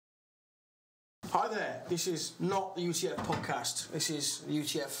Hi there, this is not the UTF podcast, this is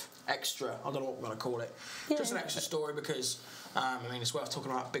UTF Extra, I don't know what we're going to call it. Yeah. Just an extra story because, it's worth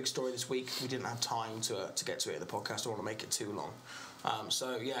talking about a big story this week. We didn't have time to get to it in the podcast, I don't want to make it too long.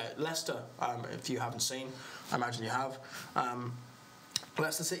 Leicester, if you haven't seen, I imagine you have.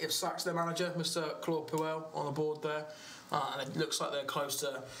 Leicester City have sacked their manager, Mr. Claude Puel, on the board there. And it looks like they're close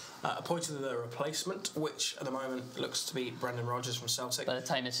to appointing their replacement, which at the moment looks to be Brendan Rodgers from Celtic. By the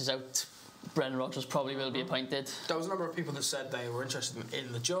time this is out, Brendan Rodgers probably will be appointed. There was a number of people that said they were interested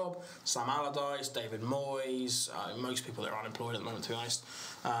in the job. Sam Allardyce, David Moyes, most people that are unemployed at the moment, to be honest.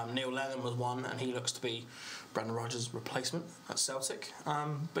 Neil Lennon was one, and he looks to be Brendan Rodgers' replacement at Celtic.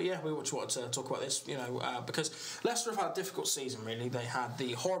 We just wanted to talk about this, because Leicester have had a difficult season, really. They had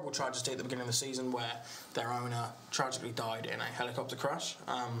the horrible tragedy at the beginning of the season where their owner tragically died in a helicopter crash,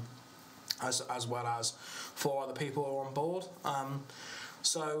 as well as 4 other people were on board.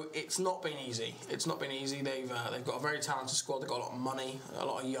 So it's not been easy. They've got a very talented squad. They've got a lot of money, a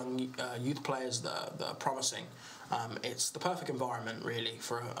lot of young youth players that are promising. It's the perfect environment, really,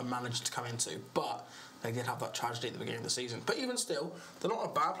 for a manager to come into. But they did have that tragedy at the beginning of the season. But even still, they're not a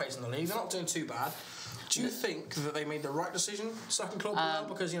bad place in the league. They're not doing too bad. Do you think that they made the right decision, sacking Claude Puel,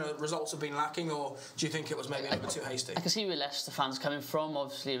 because results have been lacking, or do you think it was maybe a little bit too hasty? I can see where Leicester fans coming from.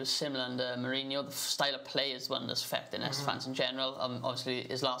 Obviously, it was similar under Mourinho. The style of play is one that's affecting Leicester fans in general. Obviously,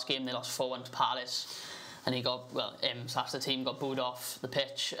 his last game they lost 4-1 to Palace, and the team got booed off the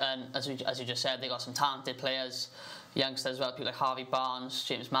pitch. And as you just said, they got some talented players, youngsters as well, people like Harvey Barnes,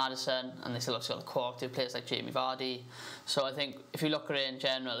 James Maddison, and they still got the quality of players like Jamie Vardy. So I think if you look at it in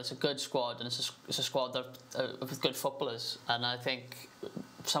general, it's a good squad, and it's a squad with good footballers. And I think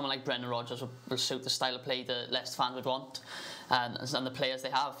someone like Brendan Rodgers will suit the style of play that Leicester fans would want, and the players they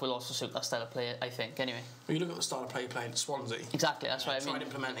have will also suit that style of play, I think, anyway. Well, you look at the style of play playing at Swansea. Exactly, that's right. Tried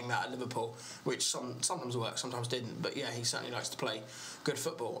implementing that at Liverpool, which sometimes worked, sometimes didn't. But yeah, he certainly likes to play good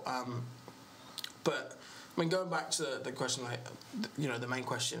football. Going back to the question, the main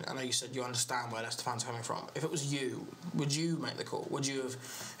question, I know you said you understand where Leicester fans are coming from. If it was you, would you make the call? Would you have,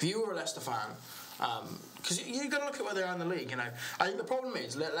 if you were a Leicester fan, because you've got to look at where they are in the league, I think the problem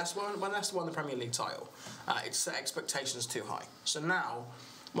is, when Leicester won the Premier League title, it set expectations too high. So now,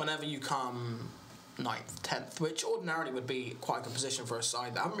 whenever you come 9th, 10th, which ordinarily would be quite a good position for a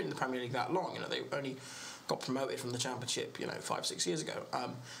side that haven't been in the Premier League that long, they only got promoted from the Championship 5-6 years ago.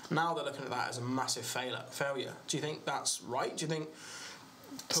 Now they're looking at that as a massive failure. Do you think that's right? Do you think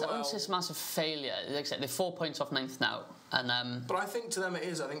I wouldn't say it's a massive failure. Like I said, they're 4 points off 9th now, and but I think to them it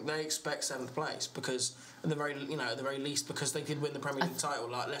is. I think they expect 7th place because at the very least because they did win the Premier League title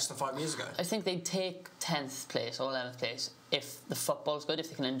less than 5 years ago. I think they'd take 10th place or 11th place if the football's good, if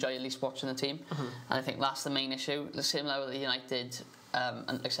they can enjoy at least watching the team. And I think that's the main issue. Similar with United. And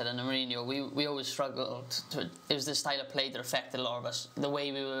like I said, under Mourinho, we always struggled. It was the style of play that affected a lot of us. The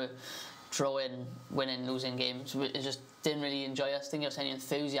way we were drawing, winning, losing games, it just didn't really enjoy us. Didn't give us any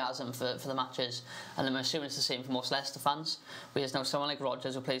enthusiasm for the matches. And I'm assuming it's the same for most Leicester fans. We just know someone like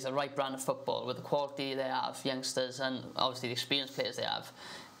Rodgers who plays the right brand of football with the quality they have, youngsters, and obviously the experienced players they have.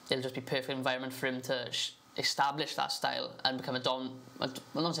 It'll just be a perfect environment for him to establish that style and become I'm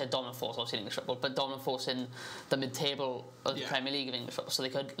not saying a dominant force obviously in English football, but dominant force in the mid-table of the Premier League of English football. So they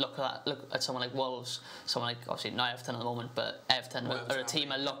could look at someone like Wolves, someone like, obviously not Everton at the moment, but Everton are a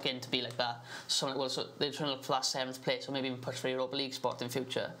team are looking to be like that. So someone like Wolves, so they're trying to look for that 7th place or maybe even push for a Europa League spot in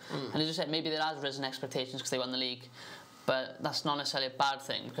future. And as you said, maybe there has risen expectations because they won the league, but that's not necessarily a bad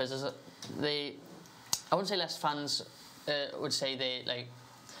thing because I wouldn't say Leicester fans would say they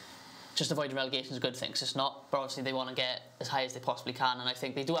just avoiding relegation is a good thing, because it's not, but obviously they want to get as high as they possibly can, and I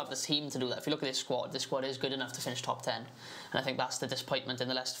think they do have the team to do that. If you look at this squad is good enough to finish top 10, and I think that's the disappointment in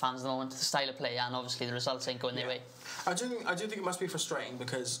the Leicester fans at the moment, the style of play, and obviously the results ain't going their way. I do think it must be frustrating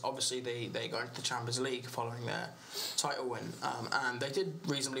because obviously they got into the Champions League following their title win, and they did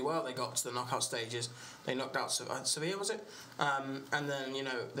reasonably well. They got to the knockout stages. They knocked out Sevilla, was it? And then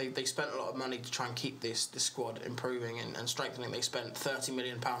they spent a lot of money to try and keep this squad improving and strengthening. They spent £30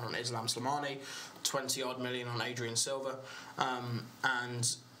 million on Islam Slimani, 20 odd million on Adrian Silva,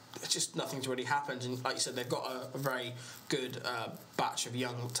 and it's just nothing's really happened. And like you said, they've got a very good batch of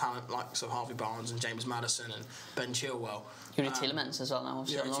young talent like Harvey Barnes and James Maddison and Ben Chilwell. Yuri Tielemans as well now.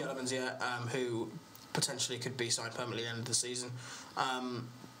 Yuri Tielemans, who potentially could be signed permanently at the end of the season.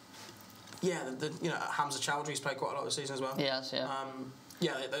 Hamza Chowdhury's played quite a lot of the season as well. Yes, yeah.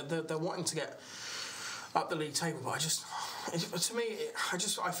 They're wanting to get up the league table, but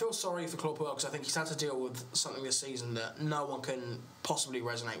I feel sorry for Claude Puel because I think he's had to deal with something this season that no one can possibly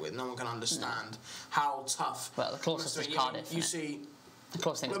resonate with, no one can understand how tough. Well, the closest is Cardiff. You see The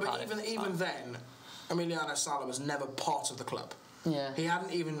close thing was But Cardiff. even then, Emiliano Sala was never part of the club. Yeah. He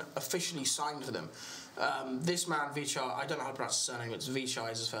hadn't even officially signed for them. This man, Vichai, I don't know how to pronounce his surname, it's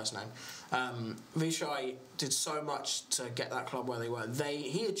Vichai is his first name. Vichai did so much to get that club where they were.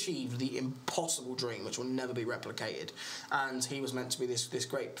 He achieved the impossible dream, which will never be replicated. And he was meant to be this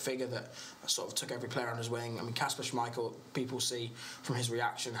great figure that sort of took every player under his wing. I mean, Kasper Schmeichel, people see from his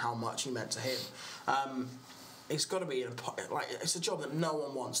reaction how much he meant to him. It's got to be, it's a job that no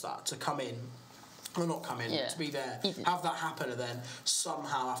one wants that, to come in. Or not come in, to be there, have that happen, and then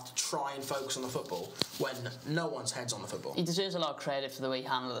somehow have to try and focus on the football when no one's head's on the football. He deserves a lot of credit for the way he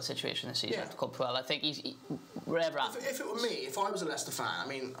handled the situation this season. Claude Puel. I think he's wherever. If it were me, if I was a Leicester fan, I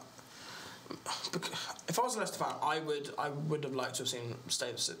mean, if I was a Leicester fan, I would have liked to have seen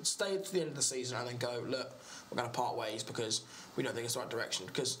stay to the end of the season and then go, look, we're going to part ways because we don't think it's the right direction.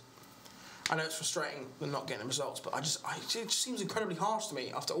 Because I know it's frustrating them not getting the results, but it just seems incredibly harsh to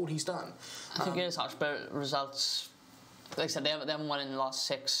me after all he's done. I think it is harsh, but results, like I said, they haven't won in the last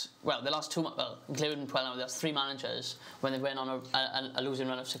 6. Well, the last 2, including Puel, there's 3 managers when they went on a losing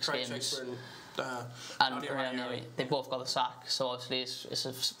run of 6 games. And they both got the sack, so obviously it's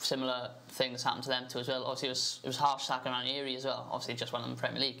a similar thing that's happened to them too as well. Obviously it was harsh sacking Ranieri as well. Obviously he just won in the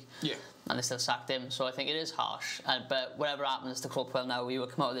Premier League, and they still sacked him. So I think it is harsh. But whatever happens to Claude Puel now, we will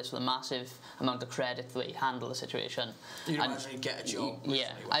come out of this with a massive amount of credit for the way he handled the situation. You'd imagine he'd get a job.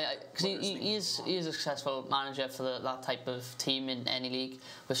 Because he is a successful manager for that type of team in any league.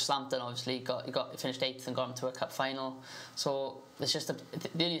 With Slampton, obviously he finished 8th and got him to a cup final. So it's just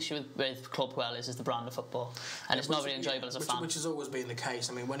the only issue with Claude Puel is the brand of football, and it's not really enjoyable as a fan. Which has always been the case.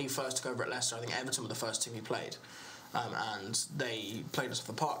 I mean, when he first took over at Leicester, I think Everton were the first team he played, and they played us off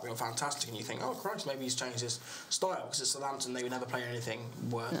the park. They were fantastic, and you think, oh Christ, maybe he's changed his style, because at Southampton they would never play anything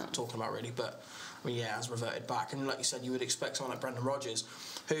worth talking about really. But I mean, has reverted back, and like you said, you would expect someone like Brendan Rodgers,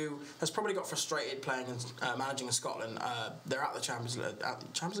 who has probably got frustrated playing and managing in Scotland. They're out the Champions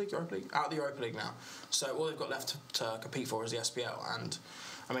League, Europa League, out of the Europa League now. So all they've got left to compete for is the SPL. And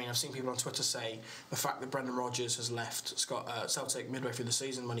I mean, I've seen people on Twitter say the fact that Brendan Rodgers has left Celtic midway through the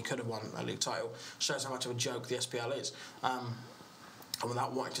season when he could have won a league title shows how much of a joke the SPL is. And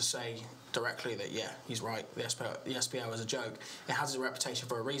without wanting to say directly that he's right, the SPL is a joke, it has a reputation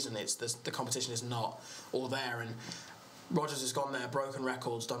for a reason. The competition is not all there, and Rodgers has gone there, broken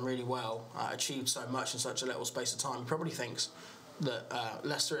records, done really well, achieved so much in such a little space of time. He probably thinks that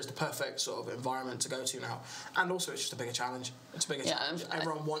Leicester is the perfect sort of environment to go to now, and also it's just a bigger challenge. It's a bigger challenge.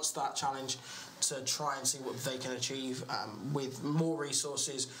 Everyone wants that challenge to try and see what they can achieve with more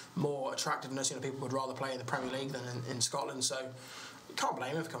resources, more attractiveness. People would rather play in the Premier League than in Scotland. So you can't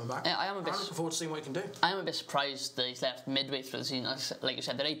blame him for coming back. I'm looking forward to seeing what he can do. I am a bit surprised that he's left midway through the season. Like you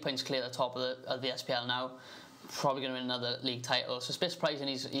said, they're 8 points clear at the top of the SPL now. Probably going to win another league title, so it's a bit surprising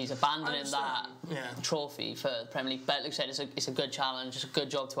he's abandoning that trophy for the Premier League. But like I said, it's a good challenge, it's a good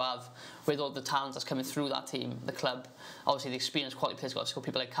job to have with all the talent that's coming through that team, the club. Obviously, the experienced quality players got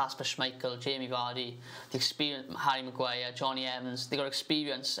people like Kasper Schmeichel, Jamie Vardy, the experience Harry Maguire, Johnny Evans. They got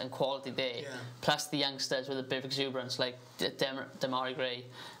experience and quality there. Plus the youngsters with a bit of exuberance like Demarai Gray,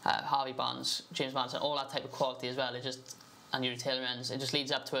 Harvey Barnes, James Maddison, all that type of quality as well. And Yuri Tielemans, it just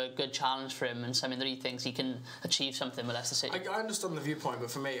leads up to a good challenge for him and something that he thinks he can achieve something with Leicester City. I understand the viewpoint, but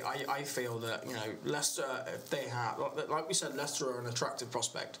for me, I feel that Leicester, if they have, like we said, Leicester are an attractive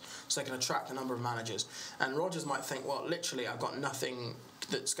prospect, so they can attract a number of managers. And Rodgers might think, well, literally, I've got nothing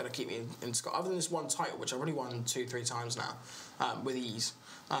that's going to keep me in Scotland other than this one title, which I've already won 2-3 times now with ease.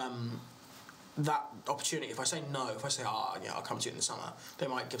 That opportunity, if I say no, if I say, I'll come to you in the summer, they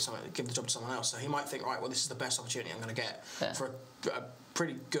might give the job to someone else. So he might think, right, well, this is the best opportunity I'm going to get for a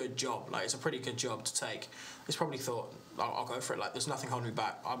pretty good job. Like, it's a pretty good job to take. He's probably thought, I'll go for it. Like, there's nothing holding me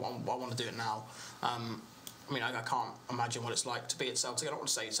back. I want to do it now. I mean, I can't imagine what it's like to be at Celtic. I don't want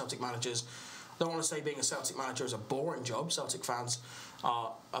to say Celtic managers. I don't want to say being a Celtic manager is a boring job. Celtic fans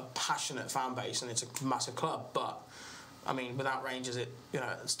are a passionate fan base, and it's a massive club, but I mean, without Rangers,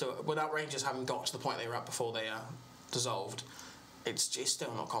 without Rangers having got to the point they were at before they dissolved, it's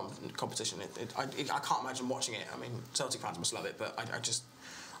still not competition. I can't imagine watching it. I mean, Celtic fans must love it, but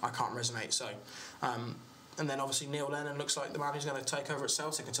I can't resonate. So, and then obviously Neil Lennon looks like the man who's going to take over at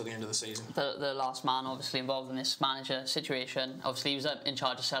Celtic until the end of the season. The last man obviously involved in this manager situation. Obviously, he was in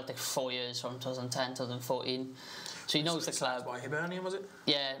charge of Celtic for 4 years, from 2010 to 2014. So he knows the club. By Hibernian, was it?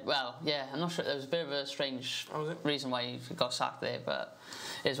 Yeah, I'm not sure. There was a bit of a strange reason why he got sacked there, but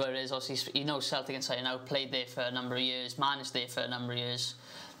it is what it is. Obviously, he knows Celtic inside out, played there for a number of years, managed there for a number of years.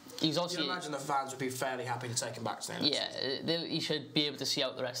 He's obviously, you imagine the fans would be fairly happy to take him back to the end. Yeah, he should be able to see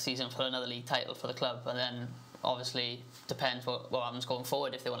out the rest of the season for another league title for the club, and then obviously depends what happens going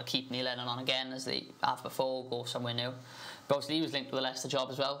forward, if they want to keep Neil Lennon on again as they have before, go somewhere new. But obviously he was linked with the Leicester job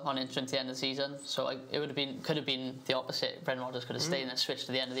as well on interim to the end of the season, so it could have been the opposite. Brendan Rodgers could have stayed and then switched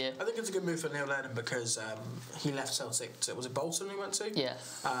to the end of the year. I think it's a good move for Neil Lennon because he left Celtic. Was it Bolton he went to? Yeah.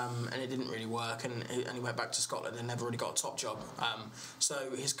 And it didn't really work, and he went back to Scotland and never really got a top job.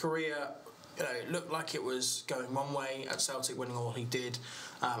 So his career, it looked like it was going one way at Celtic, winning all he did,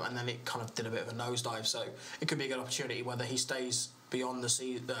 and then it kind of did a bit of a nosedive. So it could be a good opportunity whether he stays beyond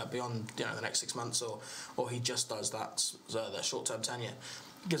the next 6 months, or he just does that short-term tenure.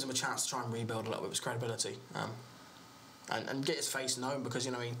 It gives him a chance to try and rebuild a little bit of his credibility, and get his face known, because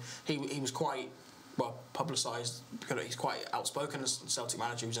he was quite well publicised because he's quite outspoken as Celtic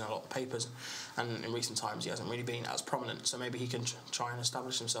manager. He was in a lot of papers, and in recent times he hasn't really been as prominent. So maybe he can try and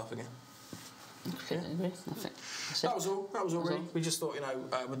establish himself again. Completely agree. I think that was all really. We just thought,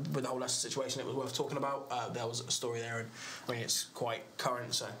 with the whole Leicester situation, it was worth talking about. There was a story there, and I mean it's quite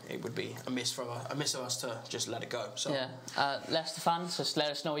current, so it would be amiss of us to just let it go. So yeah, Leicester fans, just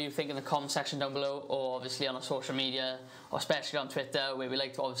let us know what you think in the comment section down below, or obviously on our social media, or especially on Twitter, where we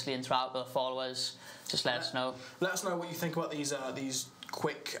like to obviously interact with our followers. Just let us know. Let us know what you think about these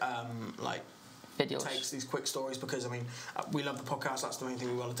quick videos. Takes, these quick stories, because we love the podcast, that's the main thing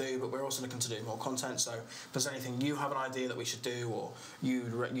we want to do, but we're also looking to do more content. So if there's anything you have an idea that we should do, or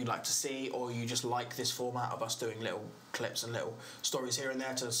you'd like to see, or you just like this format of us doing little clips and little stories here and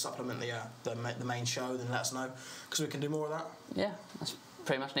there to supplement the main show, then let us know, because we can do more of that. Yeah, that's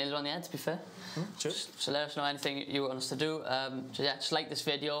pretty much nailed it on the head, to be fair. Cheers. So let us know anything you want us to do. Just like this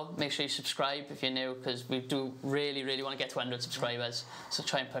video, make sure you subscribe if you're new, because we do really want to get to 100 subscribers, so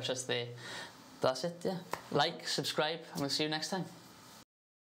try and push us there. That's it, yeah. Like, subscribe, and we'll see you next time.